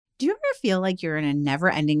Do you ever feel like you're in a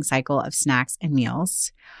never-ending cycle of snacks and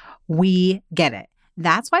meals? We get it.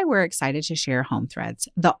 That's why we're excited to share Home Threads,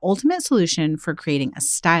 the ultimate solution for creating a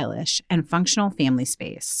stylish and functional family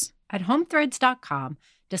space. At homethreads.com,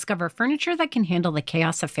 discover furniture that can handle the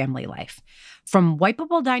chaos of family life. From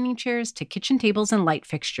wipeable dining chairs to kitchen tables and light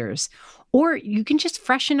fixtures. Or you can just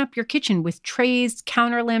freshen up your kitchen with trays,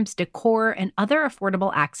 counter lamps, decor, and other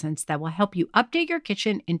affordable accents that will help you update your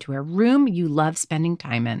kitchen into a room you love spending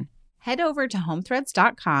time in. Head over to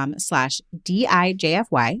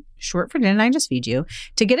homethreads.com/DIJFY, short for Didn't I Just Feed You,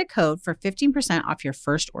 to get a code for 15% off your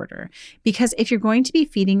first order. Because if you're going to be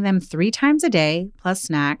feeding them 3 times a day, plus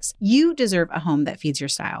snacks, you deserve a home that feeds your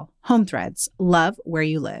style. Home Threads, love where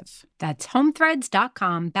you live. That's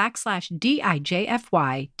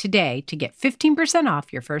homethreads.com/DIJFY today to get 15%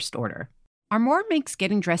 off your first order. Armoire makes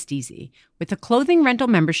getting dressed easy. With a clothing rental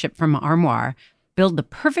membership from Armoire, build the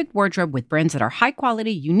perfect wardrobe with brands that are high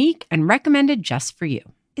quality, unique, and recommended just for you.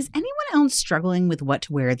 Is anyone else struggling with what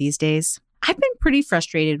to wear these days? I've been pretty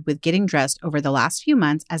frustrated with getting dressed over the last few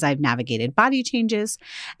months as I've navigated body changes,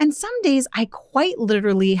 and some days I quite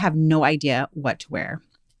literally have no idea what to wear.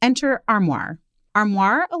 Enter Armoire.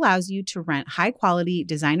 Armoire allows you to rent high-quality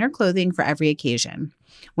designer clothing for every occasion.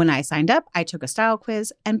 When I signed up, I took a style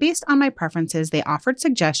quiz, and based on my preferences, they offered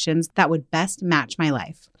suggestions that would best match my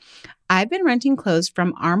life. I've been renting clothes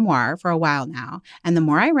from Armoire for a while now, and the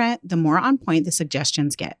more I rent, the more on point the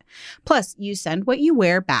suggestions get. Plus, you send what you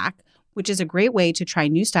wear back, which is a great way to try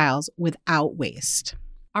new styles without waste.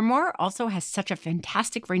 Armoire also has such a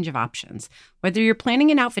fantastic range of options. Whether you're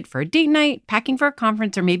planning an outfit for a date night, packing for a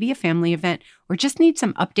conference, or maybe a family event, or just need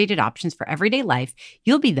some updated options for everyday life,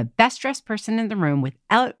 you'll be the best dressed person in the room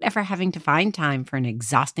without ever having to find time for an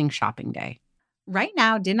exhausting shopping day. Right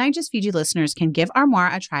now, Didn't I Just Feed You listeners can give Armoire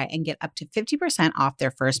a try and get up to 50% off their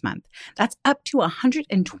first month. That's up to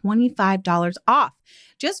 $125 off.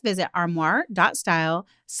 Just visit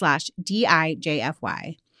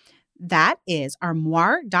armoire.style/DIJFY. That is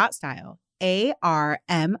armoire.style,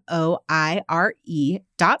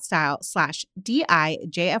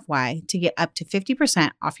 ARMOIRE.style/DIJFY to get up to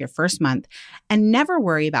 50% off your first month and never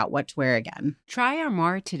worry about what to wear again. Try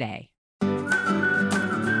Armoire today.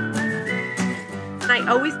 I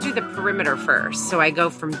always do the perimeter first. So I go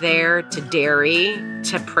from there to dairy,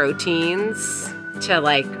 to proteins, to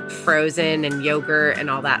like frozen and yogurt and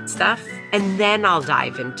all that stuff. And then I'll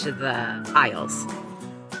dive into the aisles.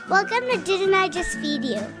 Welcome to Didn't I Just Feed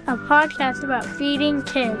You? A podcast about feeding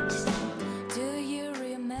kids.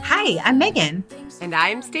 Hi, I'm Meghan. And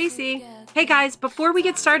I'm Stacie. Hey guys, before we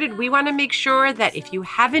get started, we want to make sure that if you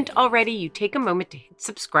haven't already, you take a moment to hit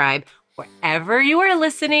subscribe wherever you are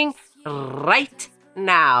listening right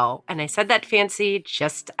now. And I said that fancy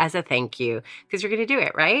just as a thank you because you're going to do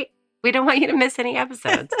it, right? We don't want you to miss any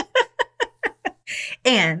episodes.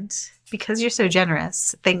 And because you're so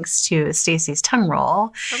generous, thanks to Stacie's tongue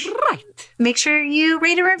roll, Right. make sure you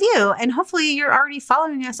rate and review. And hopefully you're already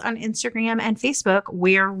following us on Instagram and Facebook,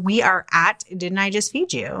 where we are at Didn't I Just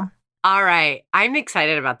Feed You? All right. I'm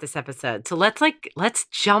excited about this episode. So let's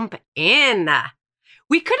jump in.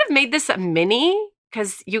 We could have made this a mini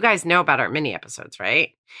because you guys know about our mini episodes,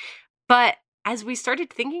 right? But as we started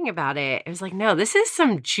thinking about it, it was like, no, this is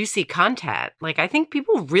some juicy content. Like, I think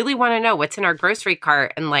people really want to know what's in our grocery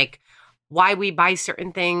cart and like why we buy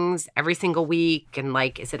certain things every single week. And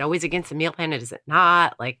like, is it always against the meal plan? Is it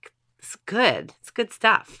not? Like, it's good. It's good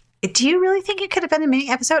stuff. Do you really think it could have been a mini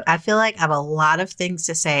episode? I feel like I have a lot of things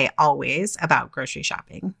to say always about grocery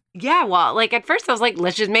shopping. Yeah, well, like at first I was like,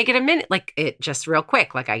 let's just make it a minute. Like it just real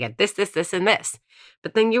quick. Like I get this, and this.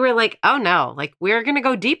 But then you were like, oh no, like we're going to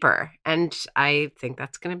go deeper. And I think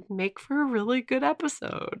that's going to make for a really good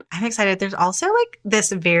episode. I'm excited. There's also like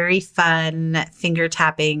this very fun finger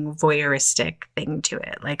tapping voyeuristic thing to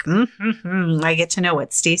it. Like, I get to know what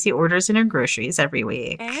Stacie orders in her groceries every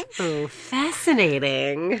week. Oh,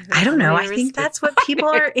 fascinating. I don't know. I think that's what people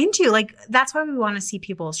are into. Like, that's why we want to see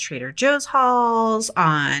people's Trader Joe's hauls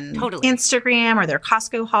on Instagram or their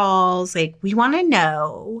Costco hauls. Like, we want to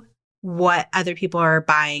know what other people are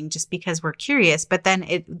buying just because we're curious. But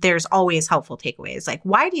then there's always helpful takeaways. Like,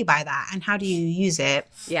 why do you buy that? And how do you use it?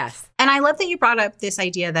 Yes. And I love that you brought up this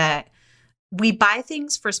idea that we buy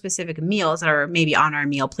things for specific meals that are maybe on our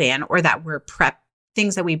meal plan, or that we're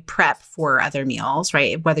things that we prep for other meals,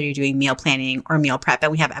 right? Whether you're doing meal planning or meal prep,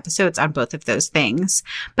 and we have episodes on both of those things.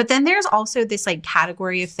 But then there's also this like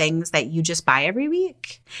category of things that you just buy every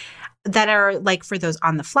week that are like for those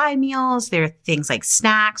on the fly meals. There are things like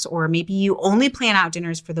snacks, or maybe you only plan out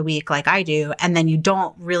dinners for the week like I do, and then you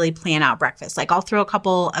don't really plan out breakfast. Like I'll throw a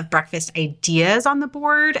couple of breakfast ideas on the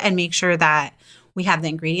board and make sure that we have the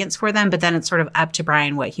ingredients for them, but then it's sort of up to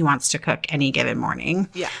Brian what he wants to cook any given morning.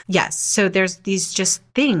 Yeah. Yes. So there's these just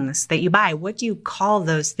things that you buy. What do you call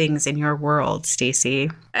those things in your world,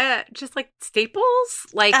 Stacie? Just like staples,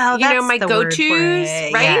 like, Oh, you know, that's my the word for go-tos,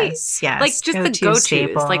 it. right? Yes. Like just the go-tos,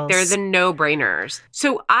 staples. like they're the no-brainers.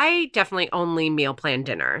 So I definitely only meal plan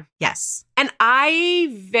dinner. Yes. And I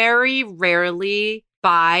very rarely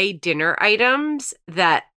buy dinner items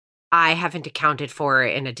that I haven't accounted for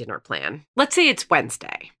in a dinner plan. Let's say it's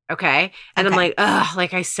Wednesday, okay? And I'm like, ugh,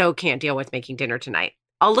 like I so can't deal with making dinner tonight.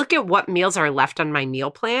 I'll look at what meals are left on my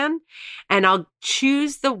meal plan and I'll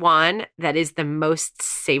choose the one that is the most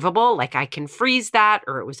savable. Like I can freeze that,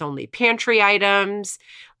 or it was only pantry items.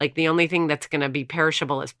 Like the only thing that's going to be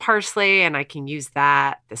perishable is parsley, and I can use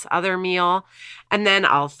that this other meal. And then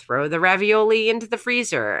I'll throw the ravioli into the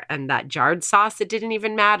freezer, and that jarred sauce, it didn't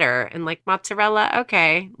even matter. And like mozzarella,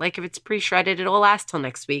 okay, like if it's pre-shredded, it'll last till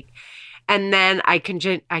next week. And then I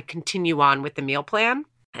continue on with the meal plan.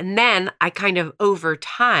 And then I kind of over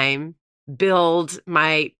time build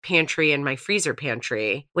my pantry and my freezer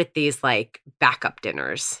pantry with these like backup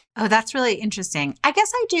dinners. Oh, that's really interesting. I guess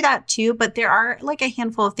I do that too, but there are like a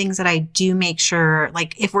handful of things that I do make sure,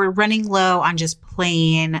 like if we're running low on just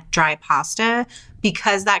plain dry pasta,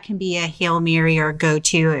 because that can be a Hail Mary or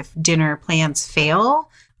go-to if dinner plans fail,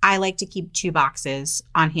 I like to keep 2 boxes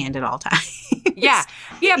on hand at all times. Yeah.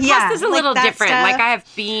 Pasta's a like little that different. stuff. Like I have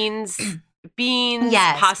beans,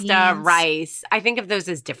 Yes, pasta, beans. rice. I think of those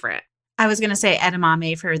as different. I was going to say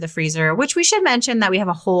edamame for the freezer, which we should mention that we have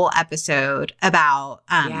a whole episode about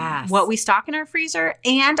Yes. what we stock in our freezer.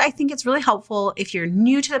 And I think it's really helpful if you're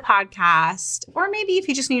new to the podcast, or maybe if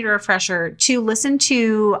you just need a refresher, to listen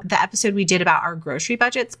to the episode we did about our grocery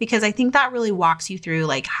budgets, because I think that really walks you through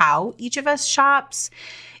like how each of us shops.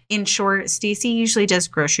 In short, Stacie usually does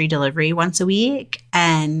grocery delivery once a week,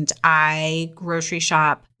 and I grocery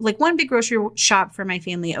shop, like one big grocery shop for my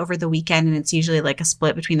family over the weekend, and it's usually like a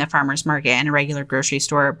split between the farmer's market and a regular grocery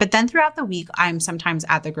store. But then throughout the week, I'm sometimes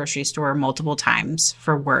at the grocery store multiple times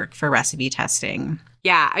for work, for recipe testing.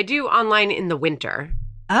 Yeah, I do online in the winter.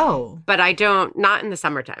 Oh. But I don't, not in the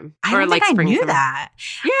summertime. I don't think I knew summer. that.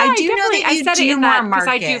 Yeah, I do know that I you said do it in more that because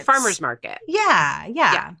I do markets. farmer's market.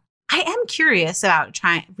 Yeah. I am curious about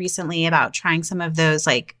trying some of those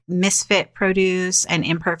like misfit produce and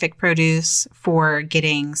imperfect produce for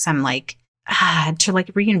getting some like to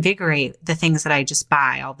like reinvigorate the things that I just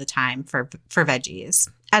buy all the time for veggies,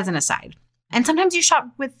 as an aside. And sometimes you shop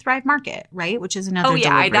with Thrive Market, right? Which is another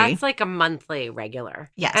delivery. That's like a monthly regular.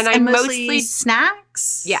 Yes. And I mostly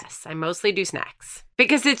snacks? Yes, I mostly do snacks.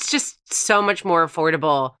 Because it's just so much more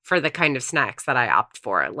affordable for the kind of snacks that I opt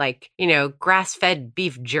for. Like, you know, grass-fed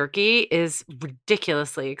beef jerky is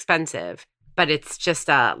ridiculously expensive, but it's just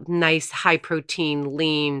a nice, high-protein,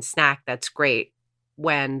 lean snack that's great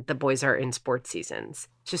when the boys are in sports seasons.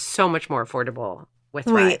 Just so much more affordable with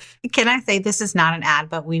Thrive. Wait, can I say this is not an ad,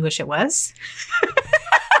 but we wish it was?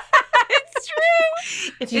 It's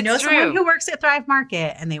true. If you know someone who works at Thrive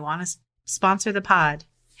Market and they want to sponsor the pod,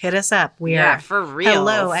 hit us up. We are for reals.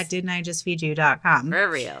 hello@didn'tijustfeedyou.com. For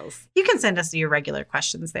reals. You can send us your regular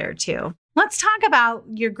questions there too. Let's talk about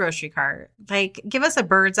your grocery cart. Like, give us a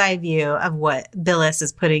bird's eye view of what Billis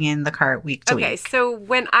is putting in the cart week to week. Okay, so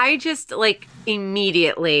when I just like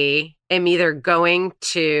immediately am either going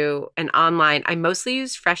to an online, I mostly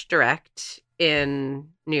use Fresh Direct in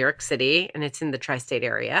New York City, and it's in the tri-state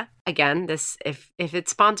area. Again, this if it's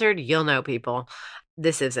sponsored, you'll know, people.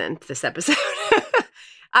 This isn't this episode.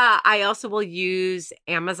 I also will use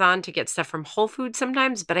Amazon to get stuff from Whole Foods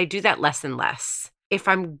sometimes, but I do that less and less. If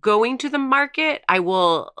I'm going to the market, I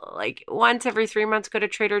will like once every 3 months go to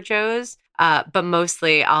Trader Joe's, but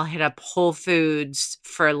mostly I'll hit up Whole Foods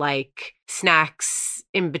for like snacks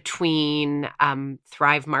in between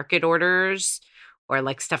Thrive Market orders, or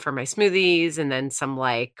like stuff for my smoothies, and then some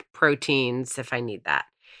like proteins if I need that.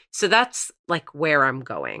 So that's like where I'm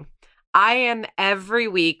going. I am every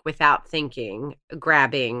week without thinking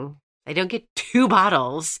grabbing, I don't get 2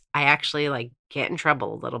 bottles. I actually like get in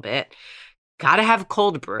trouble a little bit. Gotta have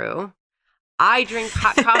cold brew. I drink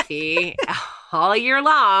hot coffee all year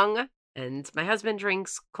long, and my husband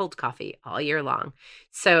drinks cold coffee all year long.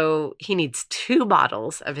 So he needs 2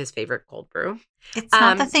 bottles of his favorite cold brew. It's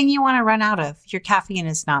not the thing you want to run out of. Your caffeine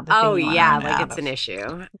is not the thing you want to run out it's of. an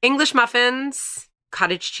issue. English muffins,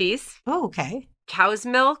 cottage cheese. Oh, okay. Cow's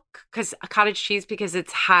milk, because cottage cheese because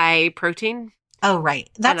it's high protein. Oh, right.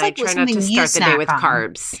 That's and like I try something not to you start the day with snack on.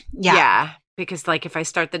 carbs. Yeah. Because like if I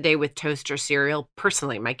start the day with toast or cereal,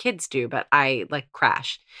 personally, my kids do, but I like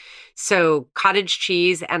crash. So cottage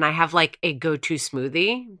cheese, and I have like a go-to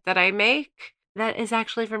smoothie that I make That is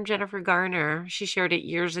actually from Jennifer Garner. She shared it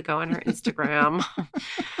years ago on her Instagram.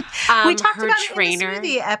 We talked her about trainer, it in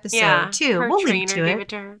the smoothie episode, too. Her We'll trainer link to gave it. it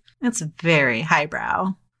to her. It's very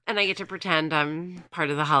highbrow. And I get to pretend I'm part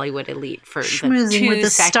of the Hollywood elite for the Schmoozing 2 with the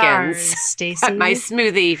seconds stars, Stacie. at my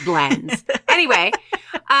smoothie blends. Anyway,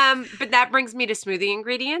 but that brings me to smoothie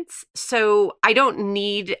ingredients. So I don't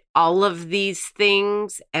need all of these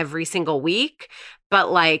things every single week,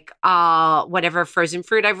 but like whatever frozen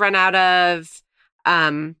fruit I've run out of,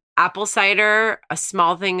 apple cider, a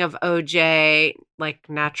small thing of OJ, like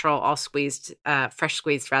natural, all squeezed, fresh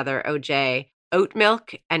squeezed rather, OJ, oat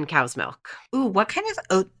milk, and cow's milk. Ooh, what kind of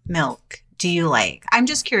oat milk do you like? I'm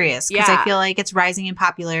just curious because I feel like it's rising in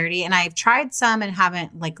popularity, and I've tried some and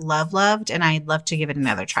haven't like loved, and I'd love to give it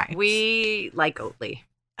another try. We like Oatly.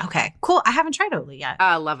 Okay, cool. I haven't tried Oatly yet.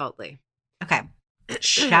 Love Oatly. Okay.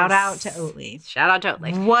 Shout out to Oatly. Shout out to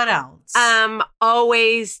Oatly. What else?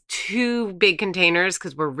 Always 2 big containers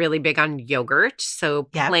because we're really big on yogurt. So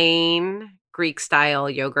plain Greek style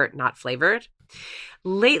yogurt, not flavored.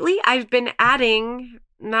 Lately, I've been adding,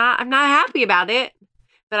 I'm not happy about it,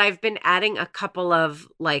 but I've been adding a couple of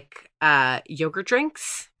like yogurt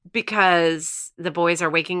drinks because the boys are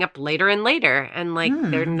waking up later and later and like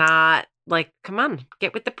they're not like, come on,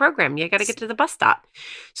 get with the program. You got to get to the bus stop.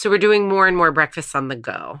 So we're doing more and more breakfasts on the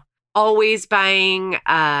go. Always buying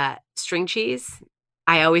string cheese.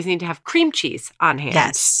 I always need to have cream cheese on hand.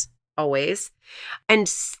 Yes. Always. And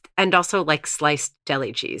also like sliced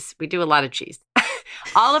deli cheese. We do a lot of cheese.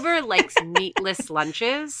 Oliver likes meatless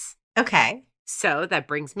lunches. Okay. So that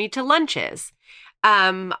brings me to lunches.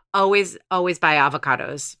 Always buy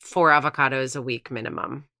avocados, 4 avocados a week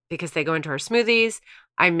minimum because they go into our smoothies.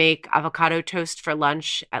 I make avocado toast for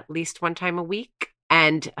lunch at least 1 time a week.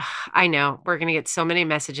 And I know we're going to get so many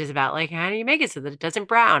messages about like, how do you make it so that it doesn't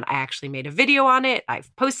brown? I actually made a video on it.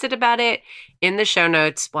 I've posted about it in the show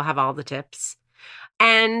notes. We'll have all the tips.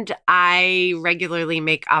 And I regularly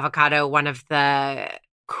make avocado one of the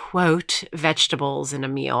quote vegetables in a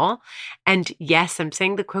meal. And yes, I'm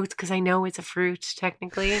saying the quotes because I know it's a fruit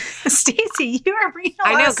technically. Stacie, you are bringing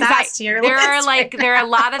a lot of sass to your list there are a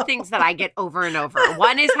lot of things that I get over and over.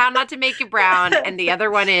 One is how not to make it brown, and the other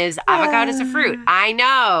one is avocado is a fruit. I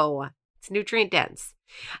know it's nutrient dense.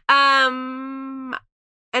 And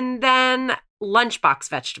then lunchbox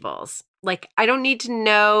vegetables. Like, I don't need to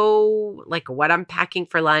know like what I'm packing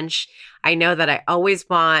for lunch. I know that I always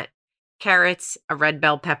want carrots, a red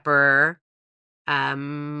bell pepper.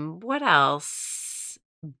 What else?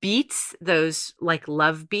 Beets, those like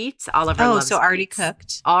love beets. Oliver loves so already beets.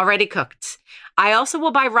 cooked. Already cooked. I also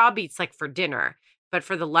will buy raw beets like for dinner. But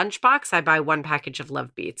for the lunchbox, I buy 1 package of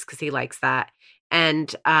love beets because he likes that.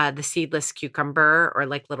 And the seedless cucumber or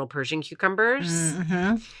like little Persian cucumbers.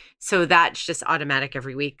 Mm-hmm. So that's just automatic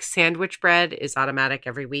every week. Sandwich bread is automatic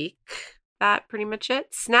every week. That pretty much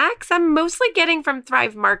it. Snacks, I'm mostly getting from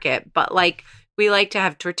Thrive Market. But like we like to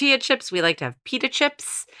have tortilla chips. We like to have pita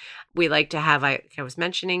chips. We like to have, I was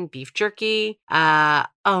mentioning, beef jerky.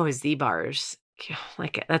 Z-bars.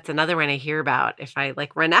 Like that's another one I hear about if I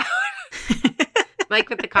like run out. Like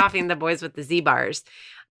with the coffee and the boys with the Z-bars.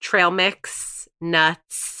 Trail mix,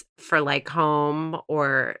 nuts for like home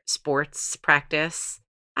or sports practice.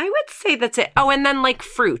 I would say that's it. Oh, and then like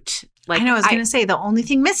fruit. Like I know, I was going to say the only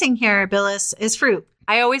thing missing here, Billis, is fruit.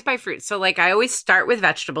 I always buy fruit. So like I always start with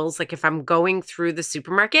vegetables, like if I'm going through the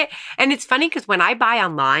supermarket. And it's funny because when I buy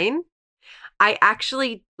online, I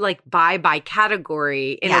actually like buy by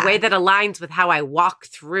category in a way that aligns with how I walk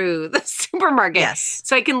through the supermarket. Yes.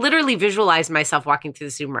 So I can literally visualize myself walking through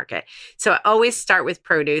the supermarket. So I always start with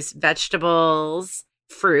produce, vegetables,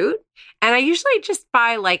 fruit. And I usually just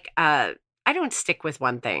buy like, I don't stick with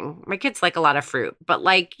one thing. My kids like a lot of fruit. But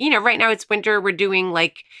like, you know, right now it's winter. We're doing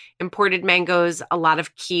like imported mangoes, a lot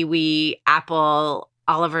of kiwi, apple.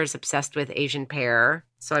 Oliver's obsessed with Asian pear.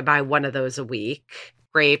 So I buy 1 of those a week.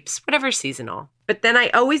 Grapes, whatever seasonal. But then I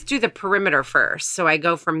always do the perimeter first. So I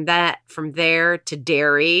go from there to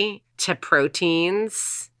dairy, to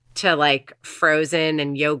proteins, to like frozen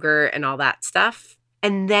and yogurt and all that stuff.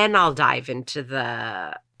 And then I'll dive into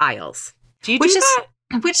the aisles. Do you do that?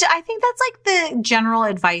 Which I think that's like the general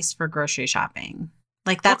advice for grocery shopping.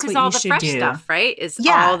 Like that's what you should do. All the fresh stuff, right?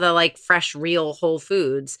 All the like fresh, real whole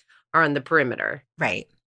foods are on the perimeter. Right.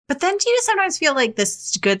 But then do you sometimes feel like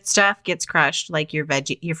this good stuff gets crushed? Like your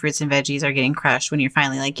fruits and veggies are getting crushed when you're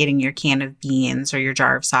finally like getting your can of beans or your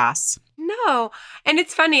jar of sauce? No. And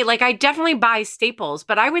it's funny, like I definitely buy staples,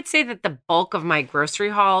 but I would say that the bulk of my grocery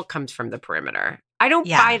haul comes from the perimeter. I don't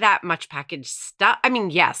buy that much packaged stuff. I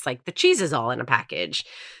mean, yes, like the cheese is all in a package.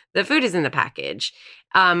 The food is in the package.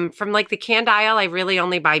 From like the canned aisle, I really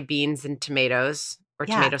only buy beans and tomatoes or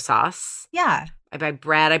tomato sauce. Yeah. I buy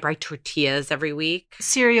bread. I buy tortillas every week.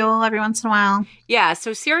 Cereal every once in a while. Yeah.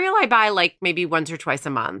 So cereal I buy like maybe once or twice a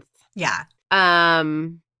month. Yeah.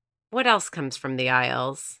 What else comes from the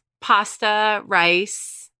aisles? Pasta,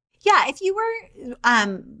 rice. Yeah, if you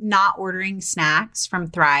were not ordering snacks from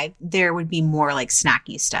Thrive, there would be more like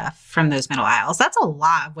snacky stuff from those middle aisles. That's a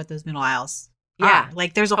lot of what those middle aisles are.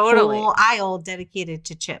 Like there's a whole aisle dedicated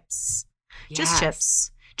to chips. Yes. Just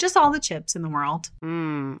chips. Just all the chips in the world.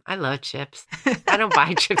 I love chips. I don't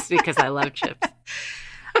buy chips because I love chips.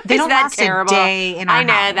 They don't last terrible? A day in our I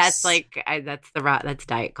know house. That's like that's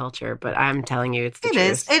diet culture, but I'm telling you, it's the truth.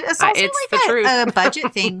 It is. It's also like a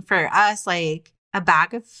budget thing for us. Like a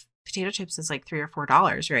bag of potato chips is like $3 or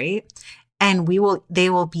 $4, right? And they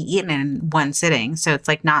will be eaten in one sitting, so it's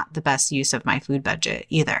like not the best use of my food budget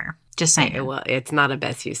either. Just saying. Well, it's not a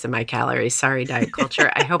best use of my calories. Sorry, diet culture.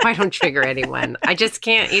 I hope I don't trigger anyone. I just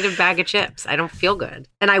can't eat a bag of chips. I don't feel good,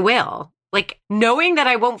 and I will. Like, knowing that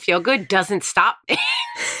I won't feel good doesn't stop me.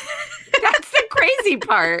 That's the crazy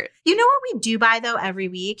part. You know what we do buy, though, every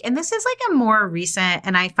week? And this is like a more recent,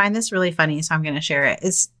 and I find this really funny, so I'm going to share it,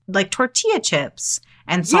 is like tortilla chips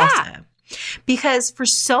and salsa. Yeah. Because for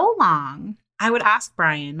so long, I would ask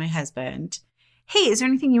Brian, my husband, hey, is there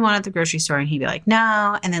anything you want at the grocery store? And he'd be like,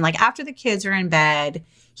 no. And then like after the kids are in bed,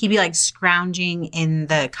 he'd be like scrounging in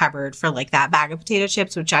the cupboard for like that bag of potato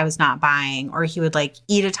chips, which I was not buying. Or he would like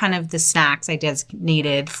eat a ton of the snacks I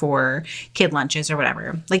designated for kid lunches or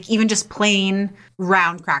whatever. Like even just plain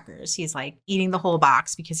round crackers. He's like eating the whole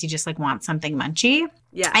box because he just like wants something munchy.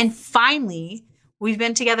 Yeah. And finally, we've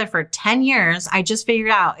been together for 10 years. I just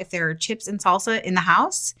figured out if there are chips and salsa in the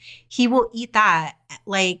house, he will eat that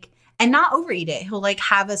like, and not overeat it. He'll like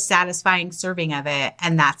have a satisfying serving of it.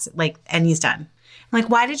 And that's like, and he's done. I'm like,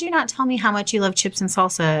 why did you not tell me how much you love chips and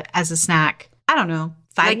salsa as a snack? I don't know.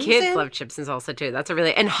 My kids love chips and salsa too. That's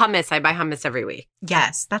and hummus. I buy hummus every week.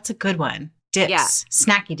 Yes, that's a good one. Dips, yeah.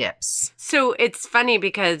 Snacky dips. So it's funny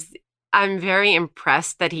because I'm very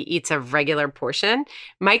impressed that he eats a regular portion.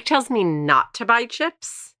 Mike tells me not to buy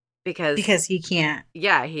chips because he can't.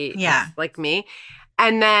 Yeah, he's like me.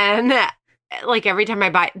 And then like every time I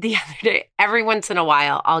buy the other day, every once in a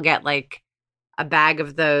while, I'll get like a bag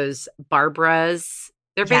of those Barbara's.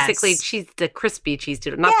 They're basically the crispy cheese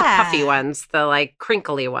doodles, not the puffy ones, the like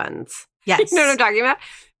crinkly ones. Yes. You know what I'm talking about?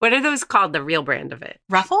 What are those called? The real brand of it?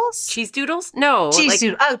 Ruffles? Cheese doodles? No. Cheese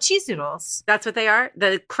doodles. Oh, cheese doodles. That's what they are?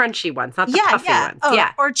 The crunchy ones, not the puffy ones. Oh,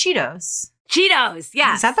 yeah. Or Cheetos. Cheetos,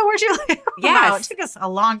 yes. Is that the word you're looking for? Yes. Wow, it took us a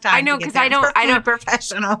long time. I know, because I don't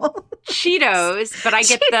professional. Cheetos, but I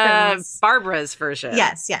get the Barbara's version.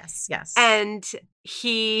 Yes. And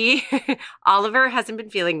Oliver hasn't been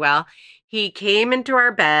feeling well. He came into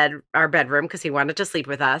our bedroom because he wanted to sleep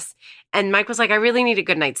with us. And Mike was like, I really need a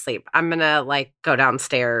good night's sleep. I'm going to like go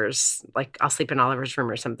downstairs. Like I'll sleep in Oliver's room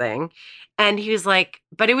or something. And he was like,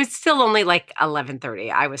 but it was still only like 11:30.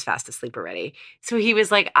 I was fast asleep already. So he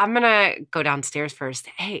was like, I'm going to go downstairs first.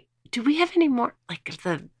 Hey, do we have any more like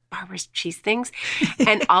the Barbara's cheese things?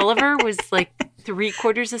 And Oliver was like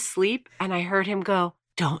 3/4 asleep. And I heard him go,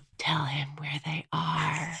 don't tell him where they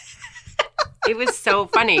are. It was so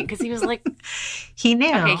funny because he was like, he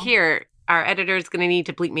knew. Okay, here, our editor is going to need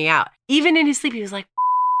to bleep me out. Even in his sleep, he was like,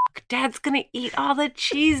 Dad's going to eat all the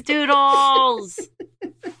cheese doodles.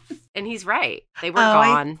 And he's right. They were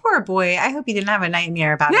gone. Poor boy. I hope he didn't have a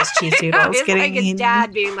nightmare about his cheese doodles getting like his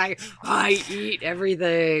dad being like, I eat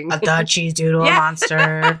everything. The cheese doodle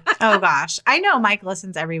monster. Oh, gosh. I know Mike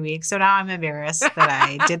listens every week, so now I'm embarrassed that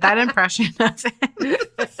I did that impression of him.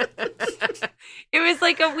 It was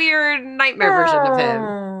like a weird nightmare version of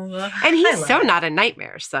him. And he's not a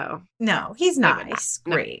nightmare, so. No, he's nice.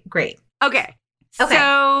 Great. Okay.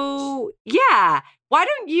 So, yeah. Why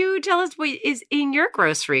don't you tell us what is in your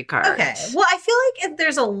grocery cart? Okay. Well, I feel like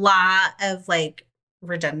there's a lot of like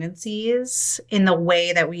redundancies in the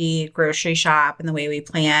way that we grocery shop and the way we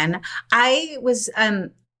plan. I was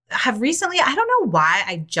have recently, I don't know why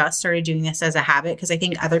I just started doing this as a habit because I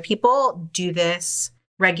think other people do this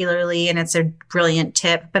regularly and it's a brilliant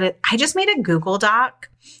tip, but I just made a Google Doc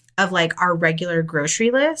of like our regular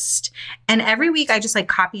grocery list. And every week I just like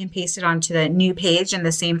copy and paste it onto the new page in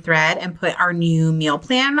the same thread and put our new meal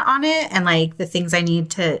plan on it. And like the things I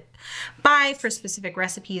need to buy for specific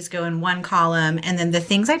recipes go in one column. And then the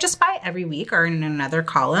things I just buy every week are in another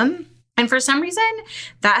column. And for some reason,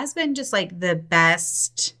 that has been just like the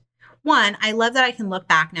best. One, I love that I can look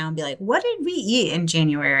back now and be like, what did we eat in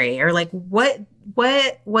January? Or like, what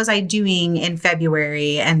what was I doing in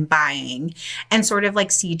February and buying and sort of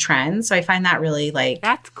like see trends. So I find that really like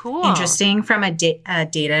That's cool. interesting from a data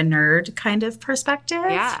nerd kind of perspective.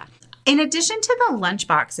 Yeah. In addition to the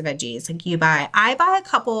lunchbox veggies like I buy a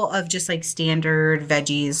couple of just like standard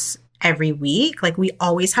veggies every week. Like we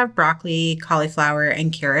always have broccoli, cauliflower,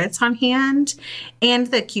 and carrots on hand, and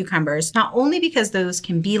the cucumbers, not only because those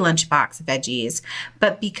can be lunchbox veggies,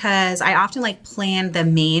 but because I often like plan the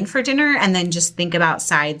main for dinner and then just think about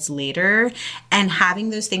sides later. And having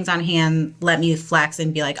those things on hand let me flex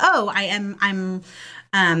and be like, oh, I'm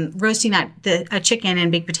roasting a chicken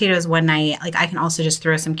and baked potatoes one night. Like I can also just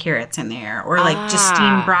throw some carrots in there, or like just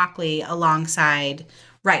steam broccoli alongside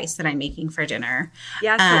rice that I'm making for dinner.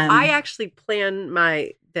 Yeah, so I actually plan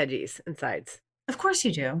my veggies and sides. Of course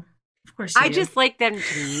you do. Of course you do. I just like them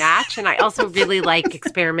to match, and I also really like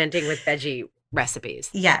experimenting with veggie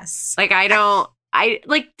recipes. Yes. Like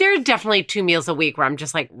there are definitely 2 meals a week where I'm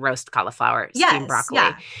just like roast cauliflower, steamed broccoli.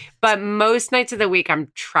 Yeah. But most nights of the week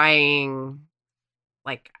I'm trying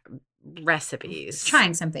like recipes.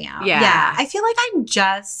 Trying something out. Yeah. I feel like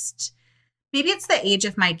maybe it's the age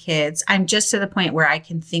of my kids. I'm just to the point where I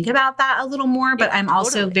can think about that a little more, but I'm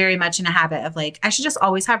also very much in a habit of like, I should just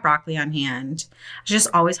always have broccoli on hand. I should just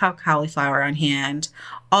always have cauliflower on hand.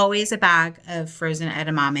 Always a bag of frozen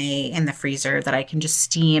edamame in the freezer that I can just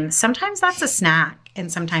steam. Sometimes that's a snack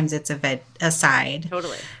and sometimes it's a side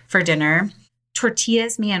for dinner.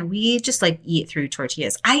 Tortillas, man, we just like eat through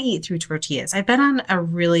tortillas. I eat through tortillas. I've been on a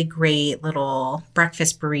really great little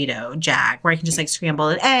breakfast burrito jack where I can just like scramble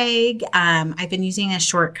an egg. I've been using a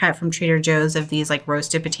shortcut from Trader Joe's of these like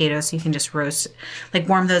roasted potatoes. So you can just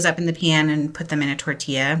warm those up in the pan and put them in a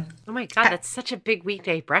tortilla. Oh my God, that's such a big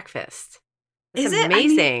weekday breakfast. Is it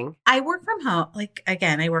amazing? I work from home.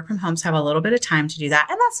 I work from home, so I have a little bit of time to do that.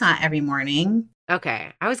 And that's not every morning.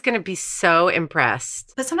 Okay. I was going to be so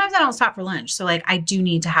impressed. But sometimes I don't stop for lunch. So like I do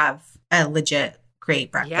need to have a legit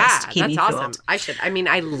great breakfast to keep me fueled. Awesome.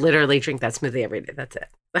 I literally drink that smoothie every day. That's it.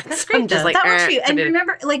 That's great. That works for you. And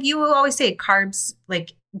remember, like you will always say carbs,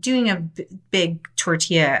 like doing a big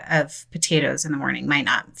tortilla of potatoes in the morning might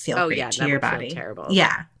not feel great to your body. Feel terrible.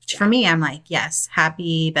 Yeah. For me, I'm like, yes,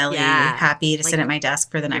 happy belly, happy to sit at my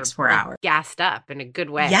desk for the next 4 hours. Gassed up in a good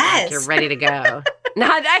way. Yes. Like you're ready to go. You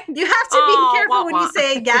have to be careful when you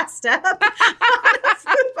say gassed up on a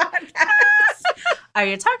food podcast. Are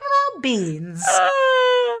you talking about beans?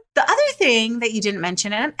 The other thing that you didn't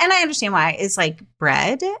mention, and I understand why, is like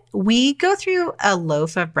bread. We go through a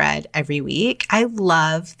loaf of bread every week. I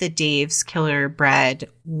love the Dave's Killer Bread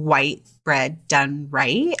white bread done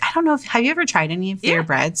right. I don't know have you ever tried any of their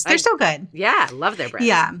breads? They're so good. Yeah, I love their bread.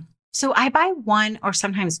 Yeah. So I buy 1 or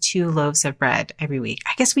sometimes 2 loaves of bread every week.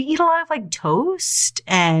 I guess we eat a lot of like toast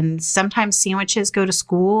and sometimes sandwiches go to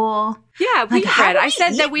school. Yeah, wheat bread. I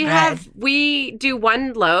said that we do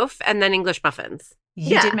 1 loaf and then English muffins.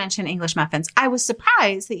 You did mention English muffins. I was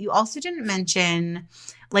surprised that you also didn't mention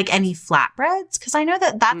like any flatbreads, because I know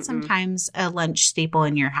that that's sometimes a lunch staple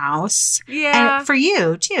in your house. Yeah. And for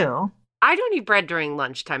you too. I don't eat bread during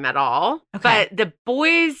lunchtime at all. Okay. But the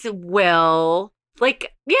boys will.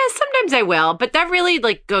 Like, yeah, sometimes I will, but that really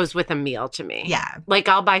like goes with a meal to me. Yeah. Like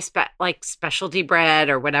I'll buy specialty bread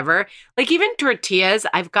or whatever. Like even tortillas,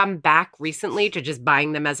 I've gone back recently to just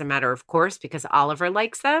buying them as a matter of course because Oliver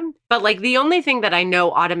likes them. But like the only thing that I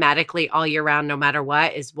know automatically all year round, no matter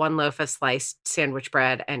what, is 1 loaf of sliced sandwich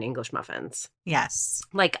bread and English muffins. Yes.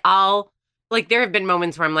 Like there have been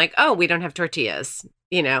moments where I'm like, oh, we don't have tortillas,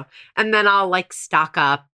 and then I'll like stock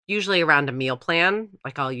up usually around a meal plan.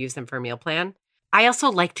 Like I'll use them for a meal plan. I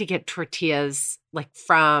also like to get tortillas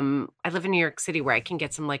I live in New York City where I can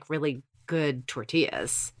get some like really good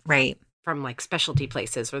tortillas. Right. From like specialty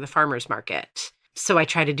places or the farmer's market. So I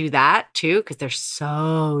try to do that too because they're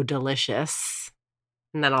so delicious.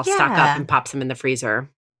 And then I'll stock up and pop some in the freezer.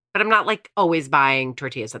 But I'm not like always buying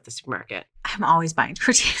tortillas at the supermarket. I'm always buying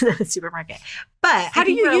tortillas at the supermarket. But how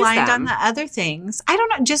do you use aligned them? On the other things. I don't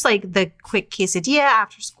know. Just like the quick quesadilla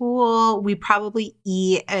after school. We probably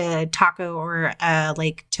eat a taco or a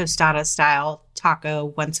like tostada style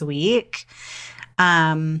taco once a week.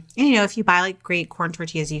 And, if you buy like great corn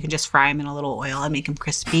tortillas, you can just fry them in a little oil and make them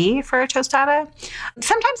crispy for a tostada.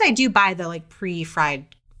 Sometimes I do buy the like pre-fried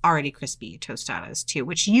already crispy tostadas too,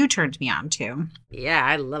 which you turned me on to. Yeah,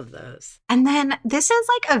 I love those. And then this is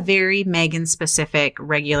like a very Meghan specific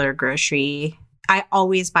regular grocery. I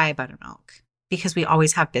always buy buttermilk because we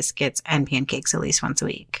always have biscuits and pancakes at least once a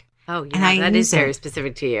week. Oh, yeah, that is very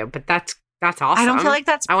specific to you, but that's awesome. I don't feel like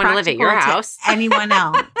that's I want to live at your house. anyone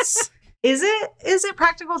else. Is it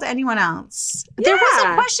practical to anyone else? Yeah. There was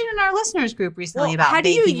a question in our listeners group recently about how do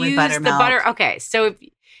baking you with use buttermilk. the butter? Okay, so if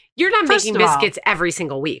you're not making biscuits every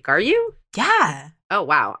single week, are you? Yeah. Oh,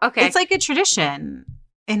 wow. Okay. It's like a tradition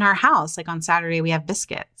in our house. Like on Saturday, we have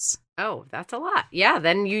biscuits. Oh, that's a lot. Yeah,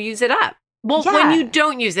 then you use it up. Well, when you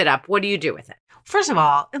don't use it up, what do you do with it? First of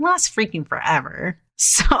all, it lasts freaking forever.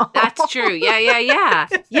 So that's true. Yeah.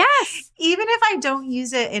 Yes. Even if I don't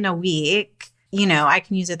use it in a week, I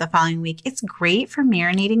can use it the following week. It's great for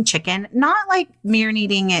marinating chicken, not like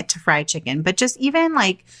marinating it to fry chicken, but just even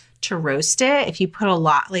like to roast it. If you put a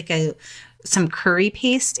lot, like some curry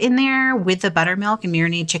paste in there with the buttermilk and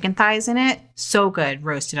marinated chicken thighs in it, so good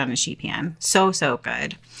roasted on a sheet pan. So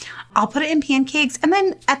good. I'll put it in pancakes. And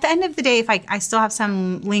then at the end of the day, if I still have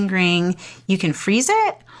some lingering, you can freeze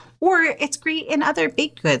it. Or it's great in other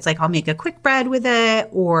baked goods. Like I'll make a quick bread with it,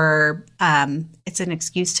 or it's an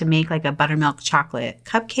excuse to make like a buttermilk chocolate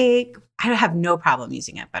cupcake. I have no problem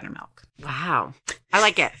using it, buttermilk. Wow. I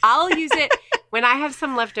like it. I'll use it when I have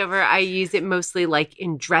some leftover. I use it mostly like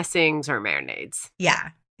in dressings or marinades. Yeah.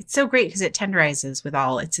 It's so great because it tenderizes with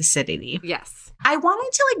all its acidity. Yes. I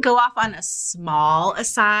wanted to go off on a small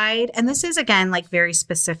aside. And this is, again, very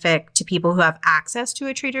specific to people who have access to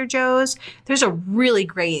a Trader Joe's. There's a really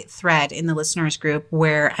great thread in the listeners group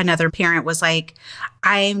where another parent was like,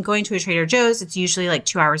 I'm going to a Trader Joe's. It's usually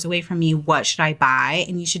 2 hours away from me. What should I buy?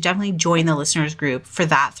 And you should definitely join the listeners group for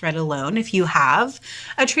that thread alone if you have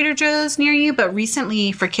a Trader Joe's near you. But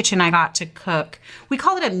recently for Kitchen, I got to cook. We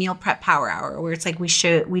call it a meal prep power hour, where it's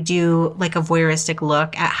we do a voyeuristic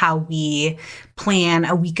look at how we plan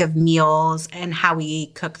a week of meals and how we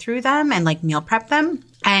cook through them and meal prep them.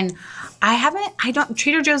 And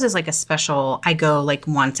Trader Joe's is a special, I go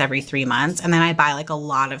once every 3 months, and then I buy a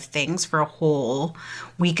lot of things for a whole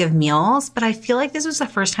week of meals. But I feel this was the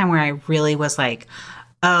first time where I really was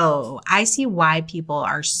oh, I see why people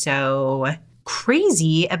are so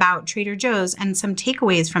crazy about Trader Joe's. And some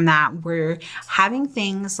takeaways from that were having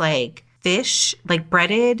things like fish,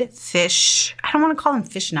 breaded fish. I don't want to call them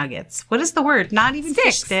fish nuggets. What is the word? Not even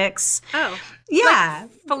fish sticks. Oh. Yeah.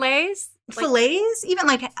 Fillets? Fillets, even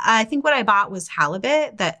I think what I bought was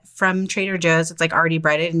halibut that from Trader Joe's. It's already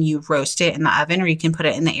breaded and you roast it in the oven, or you can put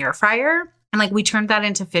it in the air fryer. And we turned that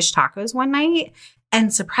into fish tacos one night.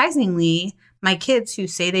 And surprisingly, my kids who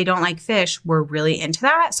say they don't like fish were really into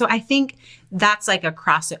that. So I think that's a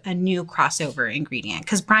new crossover ingredient,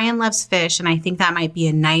 because Brian loves fish. And I think that might be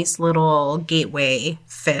a nice little gateway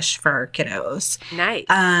fish for our kiddos. Nice.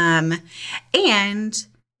 And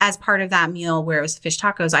as part of that meal where it was fish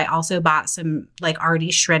tacos, I also bought some already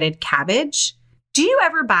shredded cabbage. Do you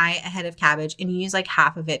ever buy a head of cabbage and you use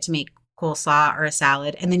half of it to make coleslaw or a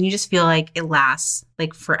salad, and then you just feel it lasts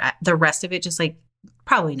for the rest of it? Just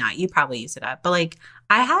probably not. You probably use it up. But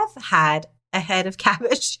I have had a head of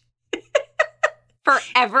cabbage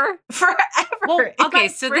forever. Well, okay,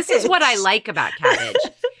 so this is what I like about cabbage.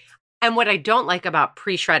 And what I don't like about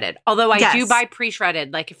pre-shredded, although I do buy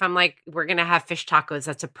pre-shredded, if I'm we're going to have fish tacos,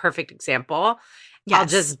 that's a perfect example. Yes. I'll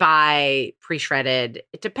just buy pre-shredded.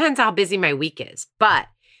 It depends how busy my week is. But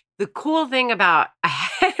the cool thing about a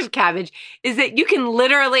head of cabbage is that you can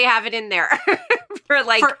literally have it in there for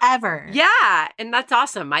forever. Yeah. And that's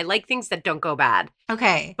awesome. I like things that don't go bad.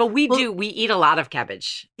 Okay. But we eat a lot of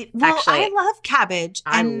cabbage. Actually, I love cabbage.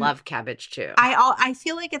 I love cabbage too. I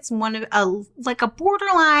feel it's one of a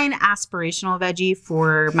borderline aspirational veggie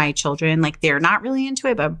for my children. They're not really into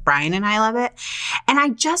it, but Brian and I love it. And I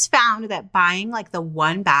just found that buying the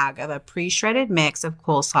one bag of a pre-shredded mix of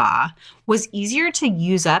coleslaw was easier to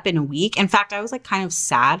use up in a week. In fact, I was kind of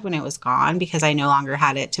sad when it was gone because I no longer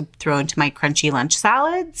had it to throw into my crunchy lunch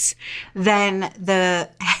salads than the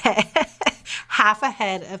half a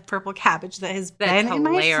head of purple cabbage that has been in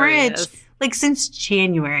my fridge since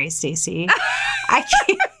January, Stacie. I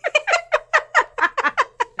can't.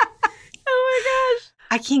 Oh my gosh.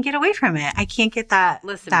 I can't get away from it. I can't get that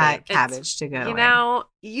cabbage to go.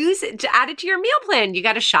 Use it to add it to your meal plan. You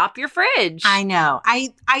got to shop your fridge. I know. I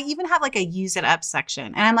even have a use it up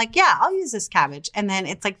section, and I'm yeah, I'll use this cabbage, and then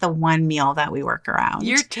it's the one meal that we work around.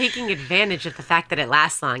 You're taking advantage of the fact that it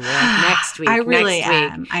lasts long. You're next week. I really next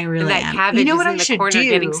am. Week. I really and that am. Cabbage is in the corner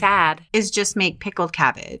getting sad. Is just make pickled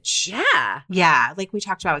cabbage. Yeah. Yeah, we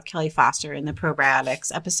talked about with Kelly Foster in the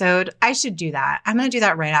probiotics episode. I should do that. I'm going to do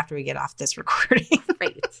that right after we get off this recording.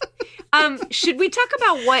 Great. Should we talk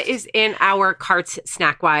about what is in our carts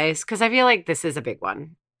snack-wise? Because I feel this is a big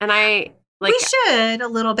one. And we should a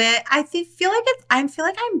little bit. I feel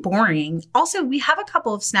like I'm boring. Also, we have a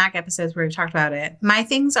couple of snack episodes where we've talked about it. My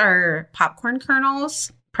things are popcorn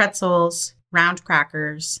kernels, pretzels, round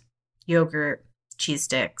crackers, yogurt, cheese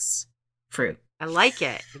sticks, fruit. I like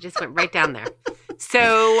it. It just went right down there.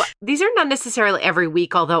 So these are not necessarily every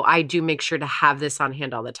week, although I do make sure to have this on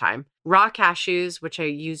hand all the time. Raw cashews, which I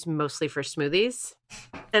use mostly for smoothies,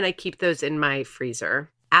 and I keep those in my freezer.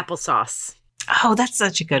 Applesauce. Oh, that's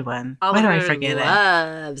such a good one. Why do I forget it?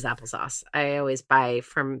 Loves applesauce. I always buy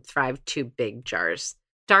from Thrive 2 big jars.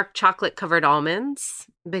 Dark chocolate covered almonds,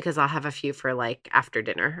 because I'll have a few for like after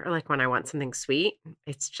dinner or like when I want something sweet.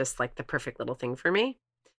 It's just like the perfect little thing for me.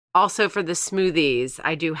 Also for the smoothies,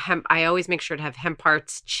 I do hemp. I always make sure to have hemp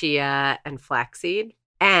hearts, chia, and flaxseed.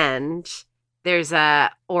 And there's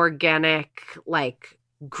a organic like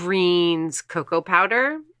greens cocoa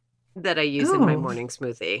powder that I use in my morning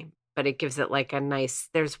smoothie. But it gives it like a nice,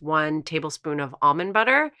 there's 1 tablespoon of almond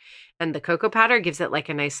butter, and the cocoa powder gives it like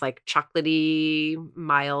a nice like chocolatey,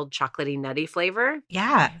 mild chocolatey nutty flavor.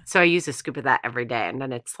 Yeah. So I use a scoop of that every day, and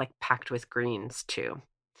then it's like packed with greens too.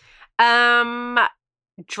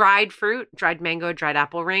 Dried fruit, dried mango, dried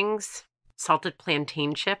apple rings, salted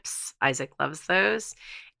plantain chips. Isaac loves those.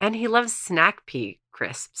 And he loves snack pea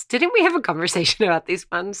crisps. Didn't we have a conversation about these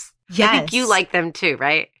ones? Yes. I think you like them too,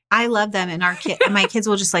 right? I love them, and my kids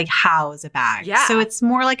will just like house a bag. Yeah. So it's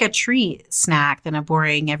more like a treat snack than a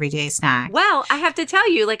boring everyday snack. Well, I have to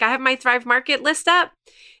tell you, like I have my Thrive Market list up.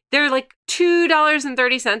 They're like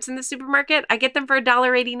 $2.30 in the supermarket. I get them for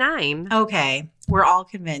 $1.89. Okay. We're all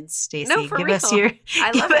convinced, Stacie. No, for give real. us your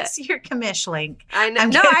I love give us your commish link. I know.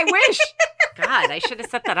 No, I wish. God, I should have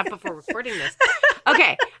set that up before recording this.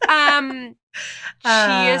 Okay. Chia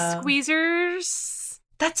squeezers.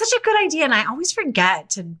 That's such a good idea, and I always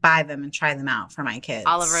forget to buy them and try them out for my kids.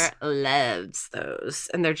 Oliver loves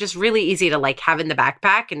those, and they're just really easy to like have in the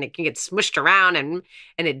backpack, and it can get smushed around, and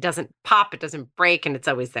it doesn't pop, it doesn't break, and it's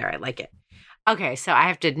always there. I like it. Okay, so I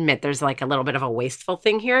have to admit there's like a little bit of a wasteful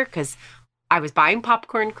thing here because I was buying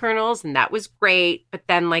popcorn kernels, and that was great, but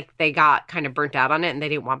then like they got kind of burnt out on it, and they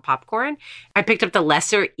didn't want popcorn. I picked up the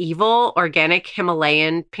Lesser Evil organic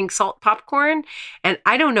Himalayan pink salt popcorn, and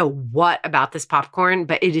I don't know what about this popcorn,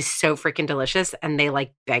 but it is so freaking delicious, and they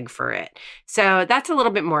like beg for it. So that's a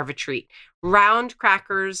little bit more of a treat. Round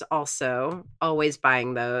crackers also, always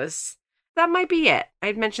buying those. That might be it.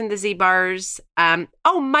 I'd mentioned the Z-bars.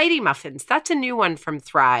 Mighty Muffins. That's a new one from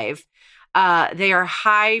Thrive. They are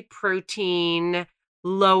high protein,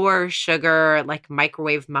 lower sugar, like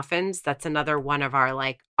microwave muffins. That's another one of our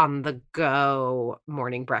like on the go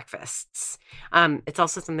morning breakfasts. It's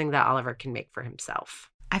also something that Oliver can make for himself.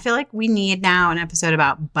 I feel like we need now an episode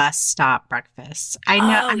about bus stop breakfasts. I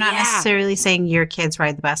know I'm not necessarily saying your kids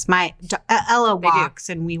ride the bus. My Ella walks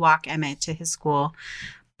and we walk Emmett to his school.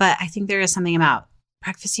 But I think there is something about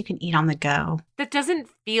breakfast you can eat on the go. That doesn't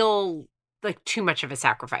feel like too much of a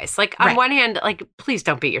sacrifice. Like on one hand, like please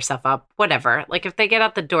don't beat yourself up, whatever. Like if they get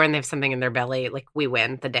out the door and they have something in their belly, like we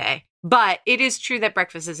win the day. But it is true that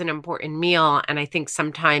breakfast is an important meal. And I think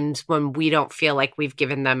sometimes when we don't feel like we've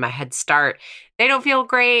given them a head start, they don't feel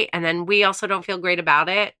great. And then we also don't feel great about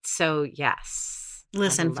it. So yes.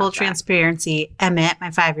 Listen, full transparency. Emmett, my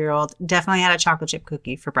 5-year-old, definitely had a chocolate chip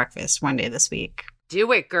cookie for breakfast one day this week. Do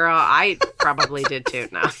it, girl. I probably did too.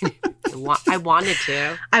 No, I wanted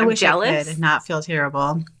to. I wish jealous. I could not feel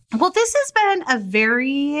terrible. Well, this has been a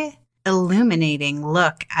very illuminating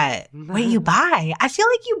look at what you buy. I feel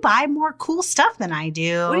like you buy more cool stuff than I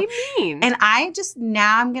do. What do you mean? And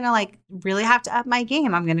I'm going to like really have to up my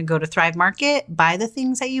game. I'm going to go to Thrive Market, buy the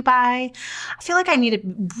things that you buy. I feel like I need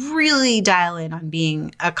to really dial in on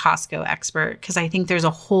being a Costco expert because I think there's a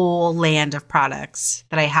whole land of products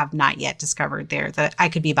that I have not yet discovered there that I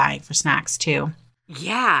could be buying for snacks too.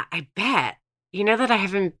 Yeah, I bet. You know that I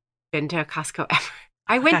haven't been to a Costco ever.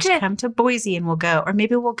 I went to come to Boise and we'll go, or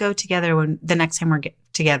maybe we'll go together when the next time we're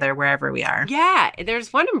together wherever we are. Yeah,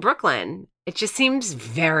 there's one in Brooklyn. It just seems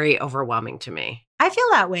very overwhelming to me. I feel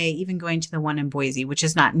that way even going to the one in Boise, which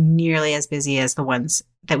is not nearly as busy as the ones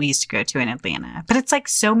that we used to go to in Atlanta. But it's like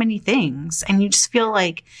so many things, and you just feel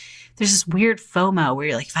like there's this weird FOMO where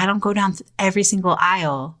you're like, if I don't go down every single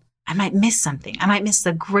aisle, I might miss something. I might miss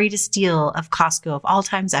the greatest deal of Costco of all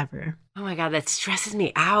times ever. Oh my God, that stresses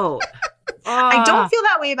me out. I don't feel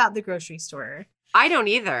that way about the grocery store. I don't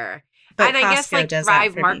either. But and I Costco guess like does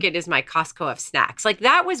Thrive that for Market me. is my Costco of snacks. Like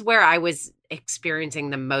that was where I was experiencing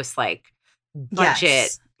the most like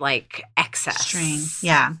budget, like excess. Strain.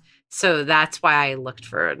 Yeah. So that's why I looked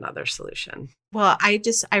for another solution. Well, I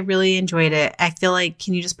really enjoyed it. I feel like,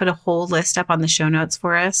 can you just put a whole list up on the show notes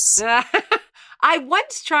for us? I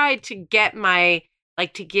once tried to get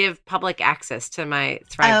to give public access to my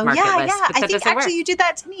Thrive Market list. Yeah. But I think actually work. You did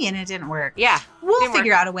that to me and it didn't work. Yeah. We'll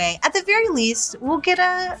figure out a way. At the very least, we'll get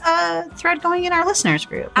a thread going in our listeners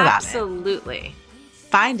group about it. Absolutely.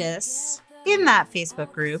 Find us in that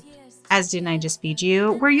Facebook group, As Didn't I Just Feed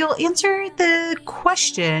You, where you'll answer the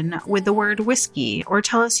question with the word whiskey or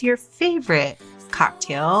tell us your favorite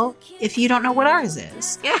cocktail if you don't know what ours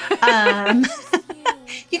is.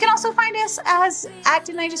 You can also find us as at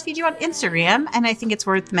Didn't I Just Feed You on Instagram. And I think it's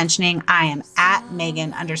worth mentioning I am at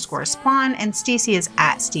Meghan_Spawn and Stacie is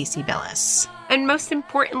at Stacie Billis. And most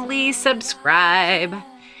importantly, subscribe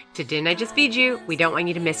to Didn't I Just Feed You? We don't want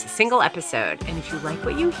you to miss a single episode. And if you like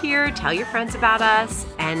what you hear, tell your friends about us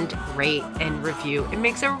and rate and review. It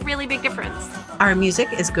makes a really big difference. Our music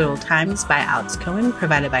is Good Old Times by Alex Cohen,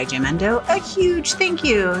 provided by Jim Endo. A huge thank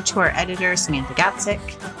you to our editor, Samantha Gatzik.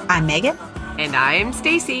 I'm Meghan. And I'm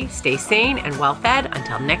Stacie. Stay sane and well-fed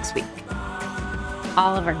until next week.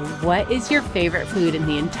 Oliver, what is your favorite food in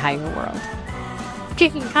the entire world?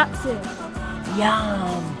 Chicken katsu.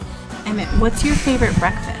 Yum. Emmett, what's your favorite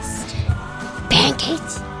breakfast?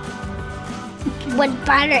 Pancakes with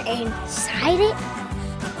butter inside it.